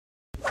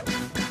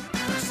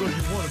So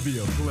you want to be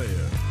a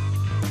player,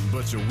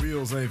 but your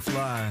wheels ain't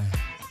flying.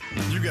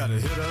 You gotta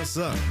hit us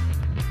up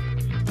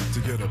to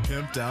get a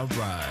pimped out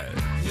ride.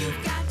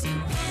 You've got to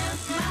pimp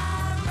my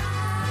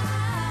ride.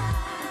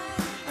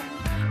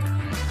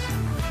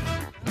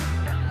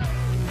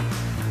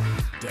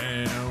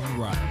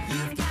 Damn right.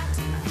 You've got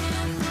to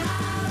pimp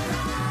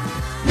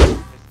my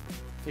ride.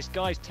 This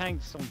guy's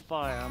tank's on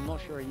fire. I'm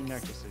not sure he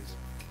notices.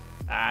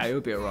 Ah,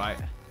 it'll be alright.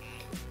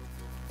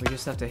 We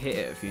just have to hit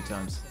it a few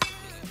times.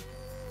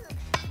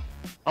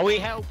 Are we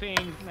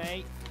helping,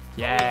 mate?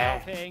 Yeah.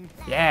 Are we helping?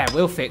 Yeah,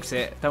 we'll fix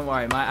it. Don't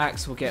worry, my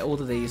axe will get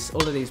all of these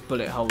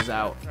bullet holes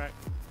out. Right.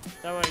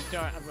 Don't worry,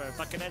 don't have a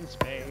fucking end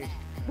speed.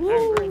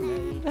 Woo. Angry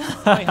me.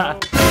 I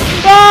hope.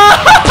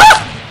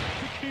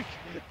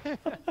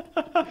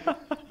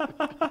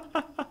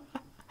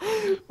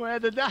 Where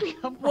did that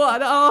come from?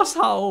 What an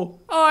arsehole!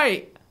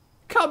 Oi!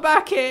 Come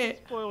back here!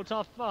 Spoiled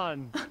our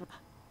fun.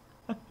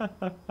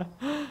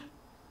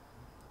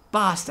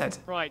 Bastard!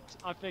 Right,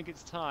 I think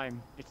it's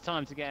time. It's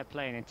time to get a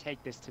plane and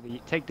take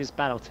this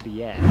battle to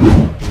the air.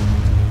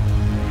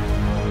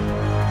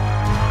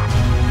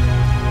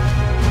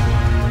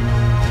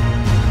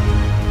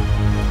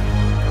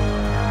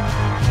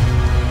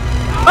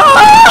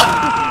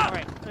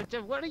 Alright,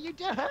 what are you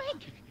doing?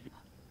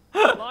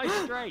 Lie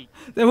straight.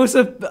 There was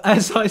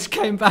as I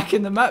came back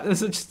in the map, there's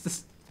just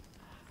this...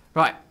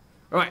 Right,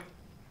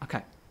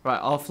 okay. Right,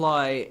 I'll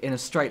fly in a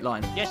straight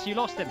line. Yes, you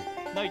lost him.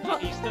 No,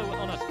 he's still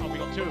on us. Oh, we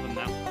got two of them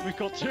now. We've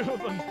got two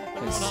of them. They're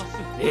on us.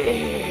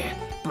 Yeah,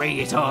 bring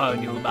it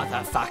on, you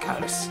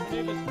motherfuckers.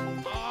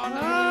 Oh,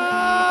 no.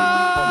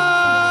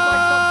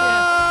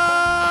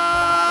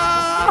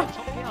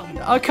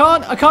 I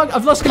can't,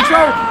 I've lost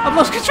control.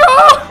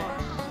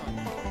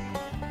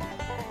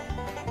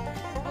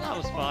 Well, that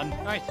was fun.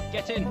 Right,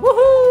 get in.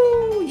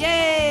 Woohoo!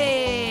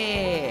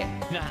 Yeah!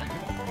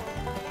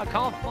 I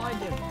can't find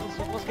him.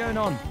 What's going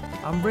on?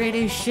 I'm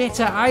really shit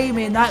at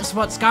aiming, that's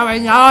what's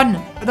going on!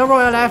 The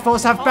Royal Air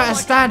Force have better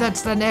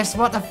standards than this,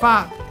 what the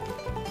fuck?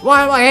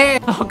 Why am I here?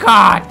 Oh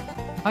god!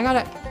 I got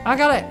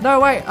it! No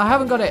wait, I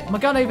haven't got it. My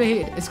gun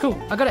overheated. It's cool,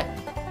 I got it.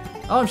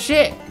 Oh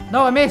shit!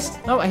 No, I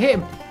missed! No, I hit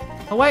him.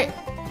 Oh wait!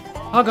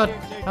 Oh god,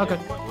 oh god.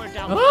 We're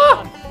done.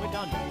 Ah! We're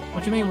done.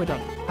 What do you mean we're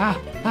done?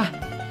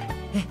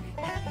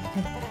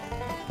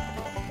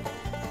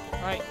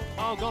 Right.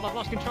 Oh god, I've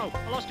lost control.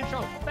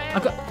 Bam!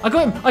 I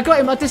got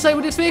him! I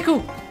disabled his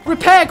vehicle!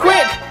 Repair,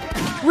 quick!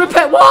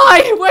 Repair,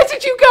 why? Where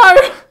did you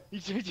go?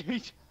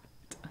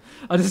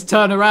 I just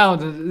turn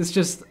around and it's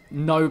just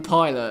no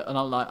pilot and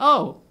I'm like,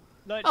 oh!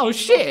 No, Oh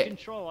shit! Lost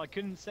control. I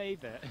couldn't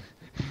save it.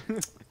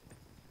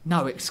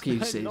 No I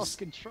excuses. lost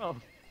control.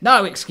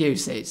 No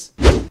excuses.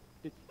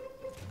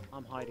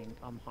 I'm hiding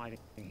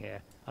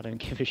here. I don't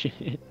give a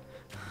shit.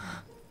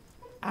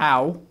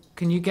 Ow.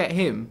 Can you get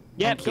him?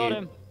 Yep, Thank got you.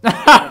 him.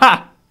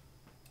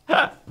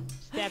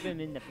 Stab him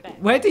in the back.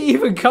 Where did you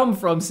even come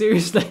from?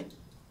 Seriously?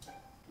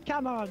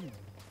 Come on.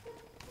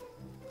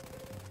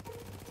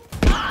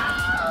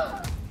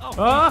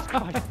 Oh,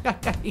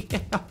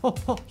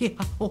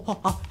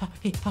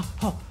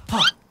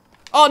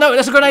 Oh no,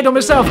 that's a grenade on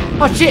myself.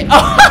 Oh shit.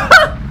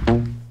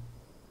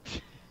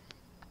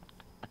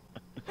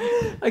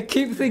 I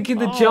keep thinking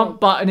the jump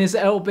button is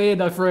LB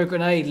and I throw a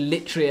grenade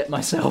literally at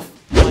myself.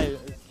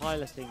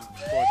 Piloting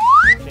squad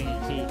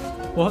thingy team.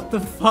 What the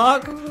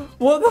fuck?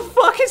 What the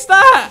fuck is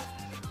that?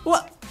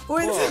 What?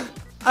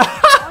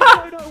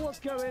 I don't know what's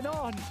going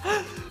on.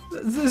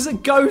 There's a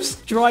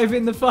ghost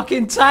driving the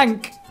fucking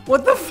tank.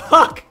 What the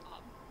fuck?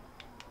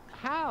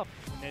 How?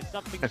 There's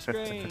something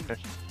strange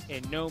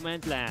in no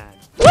man's land.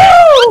 Woo!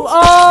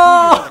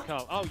 Oh!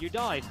 Oh, you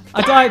died.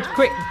 I died.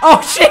 Quick.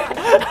 Oh shit!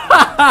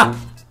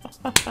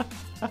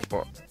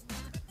 What?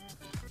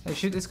 Hey,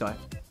 shoot this guy.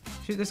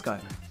 Shoot this guy.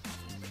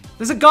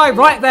 There's a guy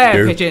right there,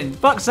 Here. Pigeon.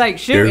 Fuck's sake,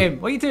 shoot Here. him.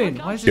 What are you doing?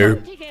 Why is he Here.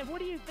 not, What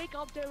do you think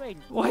I'm doing?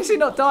 why is he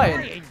not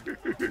dying?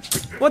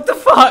 What the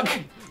fuck?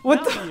 What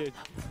now, the?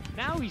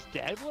 now he's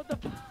dead. What the?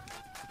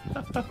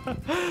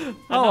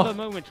 Oh. Another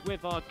moment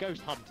with our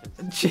ghost hunters.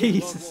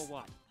 Jesus. World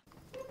War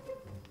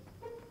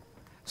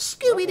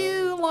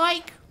Scooby-Doo,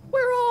 like,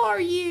 where are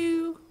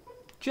you?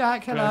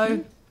 Jack,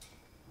 hello.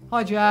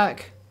 Hi,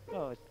 Jack. I.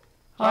 Oh,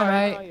 Hi, how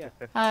mate. are you?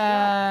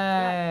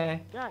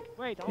 Hey. Jack,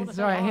 wait. I want to He's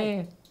say right hi.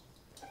 here.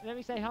 Let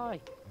me say hi.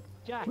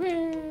 Jack.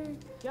 Whee.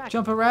 Jack.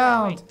 Jump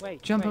around.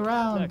 Wait, Jump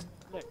around.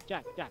 Look,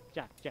 Jack.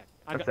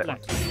 I got, That's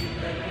look.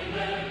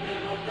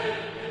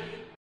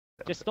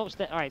 Just stop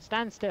still. Alright,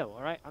 stand still,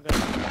 alright? I'm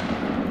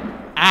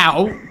gonna...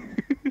 Ow.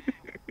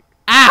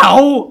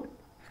 Ow.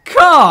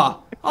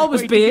 Car. I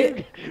was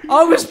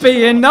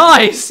being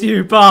nice,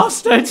 you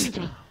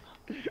bastard.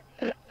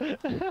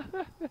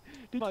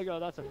 Oh my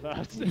god, that's a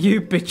first.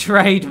 You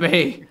betrayed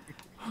me.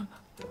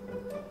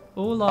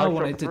 All I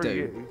wanted to do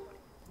You.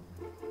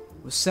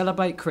 was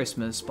celebrate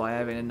Christmas by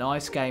having a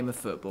nice game of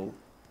football.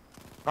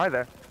 Hi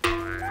there.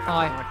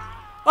 Hi.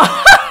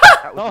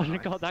 That was Oh nice. my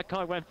god, that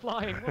guy went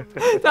flying.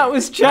 That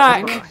was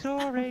Jack.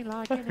 Soaring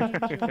like an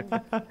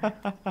angel.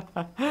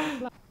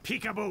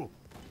 Peekaboo.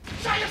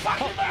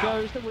 Pop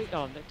goes the week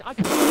on. I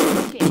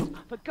can't shit,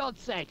 for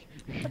God's sake.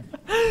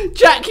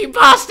 Jack, you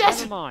bastard!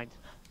 Never mind.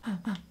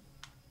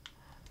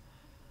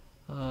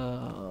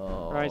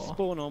 Oh. Right,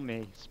 spawn on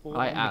me. Spawn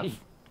I on have. me.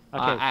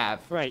 I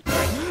have. Right.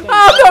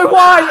 Oh no,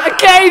 why?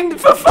 Again,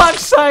 for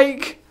fuck's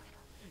sake!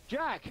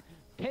 Jack,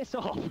 piss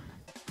off. What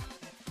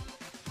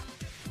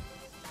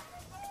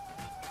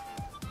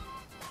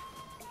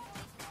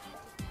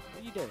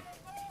are you doing?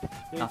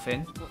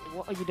 Nothing.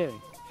 What are you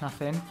doing?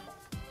 Nothing.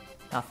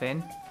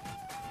 Nothing.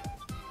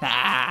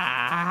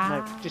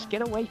 Ah. No, just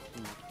get away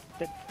from me.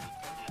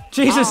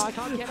 Jesus! Oh, I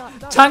can't get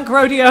up. No. Tank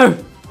rodeo!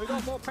 We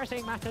got more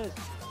pressing matters.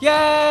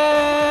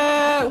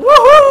 Yeah!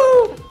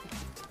 Woohoo!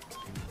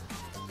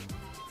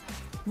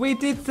 We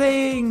did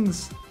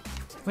things!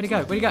 Where'd he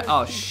go? Where'd he go?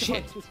 Oh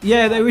shit!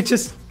 Yeah, they were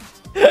just...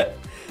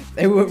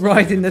 they were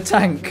riding the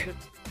tank.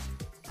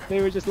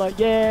 They were just like,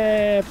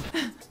 yeah!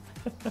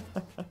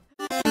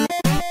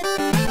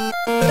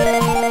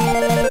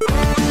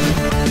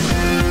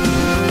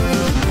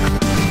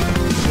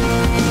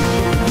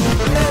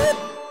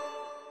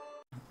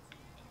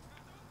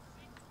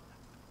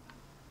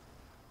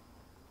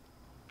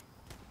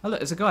 Oh look,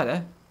 there's a guy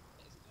there.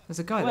 There's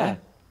a guy Where? there.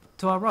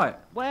 To our right.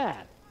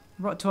 Where?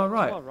 Right to our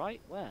right. Oh,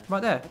 right, where?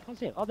 Right there. I can't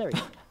see him. Oh, there he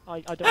is.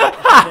 I don't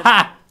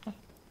know.